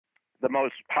The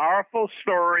most powerful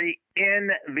story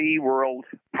in the world,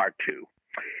 part 2.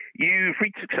 You've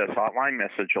reached Success Hotline,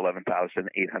 message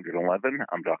 11,811.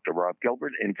 I'm Dr. Rob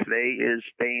Gilbert, and today is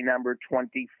day number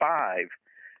 25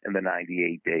 in the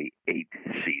 98-day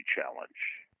 8C challenge.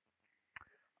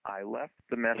 I left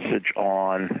the message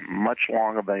on much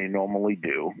longer than I normally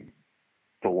do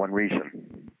for one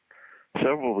reason.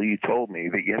 Several of you told me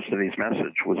that yesterday's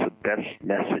message was the best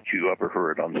message you ever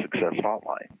heard on Success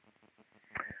Hotline.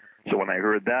 So when I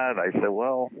heard that, I said,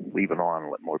 well, leave it on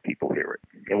and let more people hear it.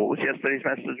 And what was yesterday's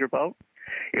message about?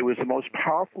 It was the most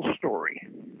powerful story.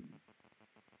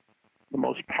 The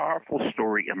most powerful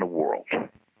story in the world.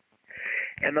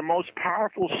 And the most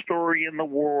powerful story in the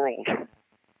world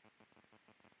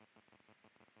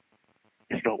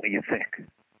is not what you think.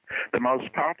 The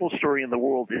most powerful story in the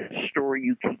world is a story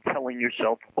you keep telling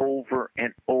yourself over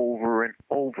and over and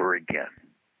over again.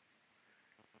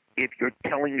 If you're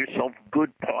telling yourself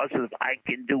good, positive, I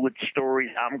can do it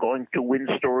stories, I'm going to win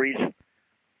stories,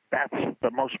 that's the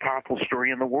most powerful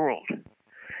story in the world.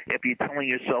 If you're telling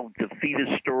yourself defeated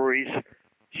stories,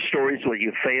 stories where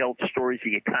you failed, stories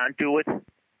where you can't do it,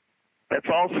 that's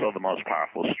also the most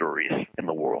powerful stories in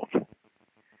the world.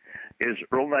 As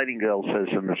Earl Nightingale says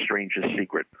in The Strangest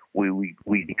Secret, we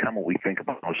become what we think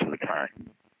about most of the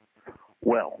time.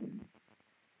 Well,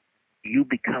 you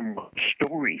become what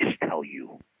stories tell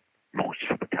you most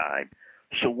of the time.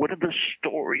 So what are the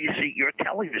stories that you're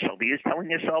telling yourself? Are you telling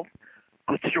yourself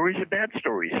good stories or bad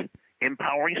stories?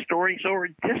 Empowering stories or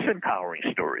disempowering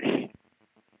stories?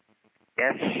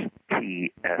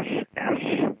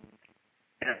 STSS.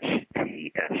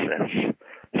 STSS.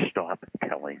 Stop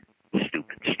telling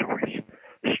stupid stories.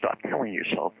 Stop telling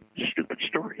yourself stupid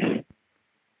stories. And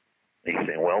you're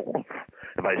saying, well,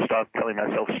 if I stop telling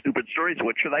myself stupid stories,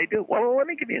 what should I do? Well, let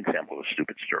me give you an example of a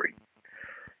stupid story.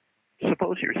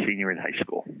 Suppose you're a senior in high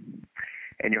school,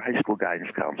 and your high school guidance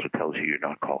counselor tells you you're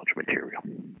not college material.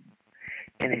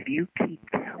 And if you keep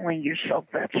telling yourself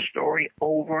that story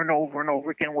over and over and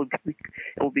over again, it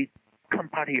will become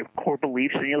part of your core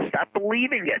beliefs, and you'll stop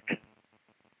believing it.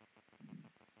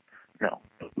 No,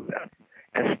 don't do that.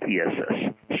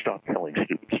 STSS, stop telling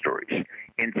stupid stories.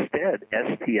 Instead,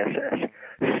 STSS,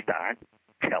 start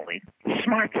telling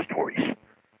smart stories.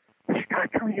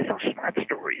 Start telling yourself smart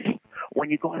stories. When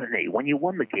you got an A, when you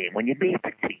won the game, when you made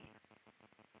the team.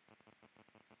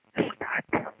 Start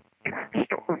telling that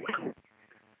story.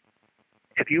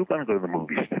 If you're going to go to the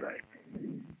movies tonight,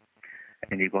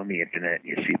 and you go on the internet and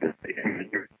you see the thing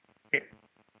you're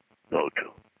go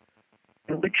to,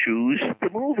 you would choose the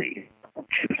movie.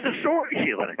 Choose the stories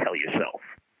you're going to tell yourself.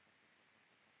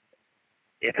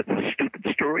 If it's a stupid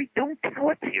story, don't tell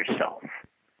it to yourself.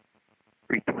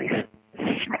 Replace it with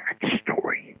a smart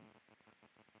story.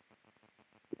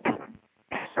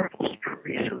 Powerful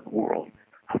stories of the world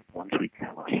are ones we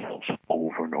tell ourselves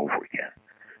over and over again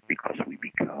because we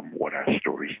become what our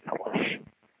stories tell us.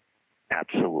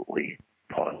 Absolutely,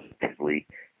 positively,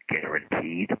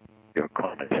 guaranteed. Your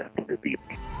comments have to be.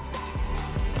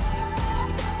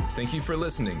 Thank you for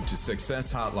listening to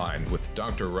Success Hotline with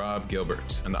Dr. Rob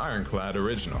Gilbert, an Ironclad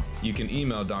original. You can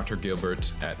email Dr.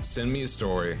 Gilbert at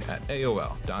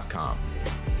sendmeastory@aol.com.